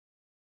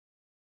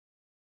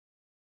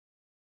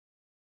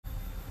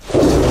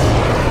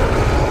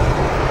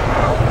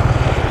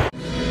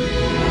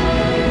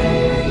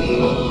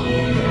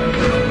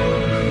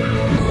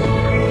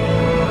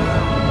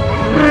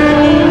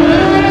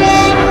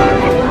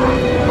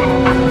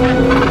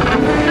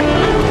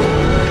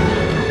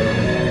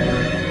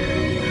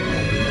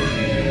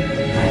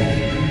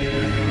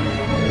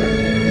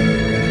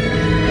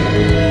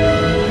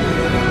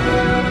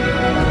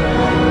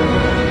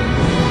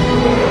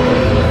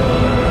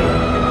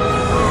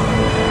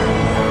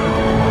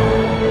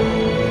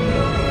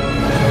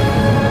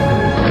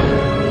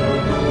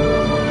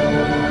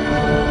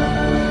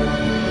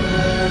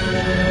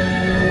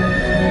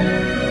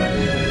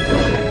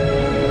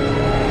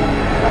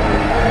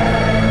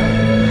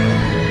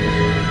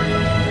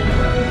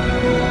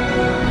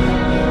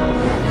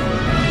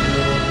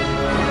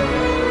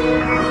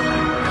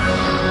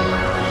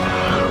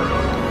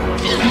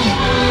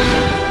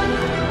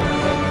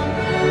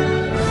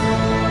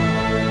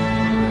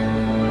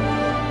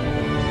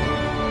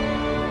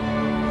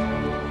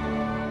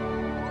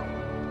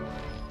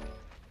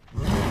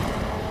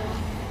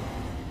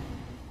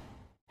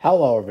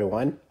Hello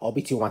everyone,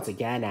 LBT once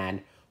again,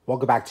 and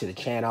welcome back to the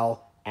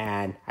channel.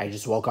 And I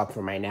just woke up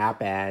from my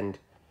nap and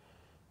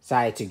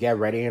decided to get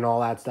ready and all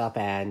that stuff.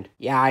 And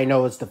yeah, I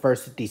know it's the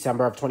 1st of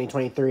December of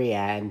 2023,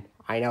 and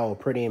I know,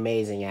 pretty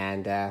amazing.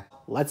 And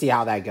let's see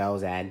how that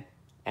goes. And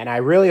I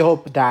really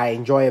hope that I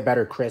enjoy a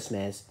better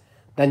Christmas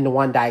than the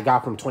one that I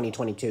got from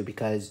 2022,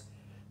 because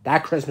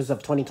that Christmas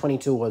of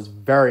 2022 was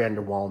very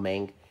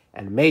underwhelming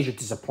and a major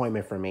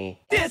disappointment for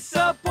me.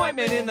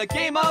 Disappointment in the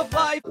game of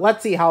life.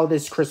 Let's see how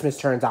this Christmas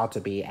turns out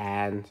to be.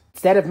 And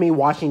instead of me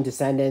watching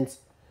Descendants,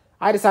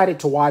 I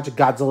decided to watch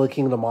Godzilla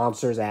King of the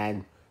Monsters.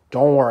 And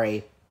don't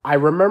worry, I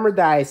remembered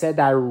that I said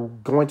that I was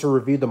going to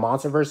review the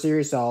MonsterVerse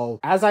series, so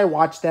as I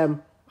watch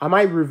them, I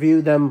might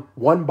review them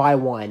one by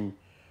one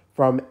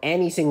from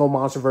any single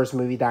MonsterVerse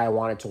movie that I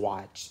wanted to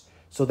watch.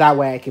 So that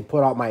way I can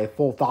put out my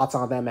full thoughts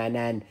on them and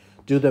then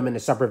do them in a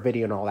separate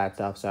video and all that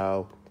stuff.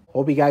 So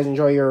hope you guys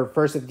enjoy your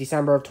 1st of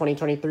December of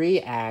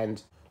 2023,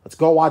 and let's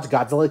go watch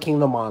Godzilla King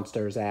of the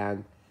Monsters.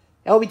 And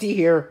LBT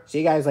here. See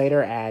you guys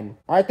later. And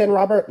alright then,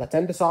 Robert, let's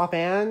end this off.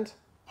 And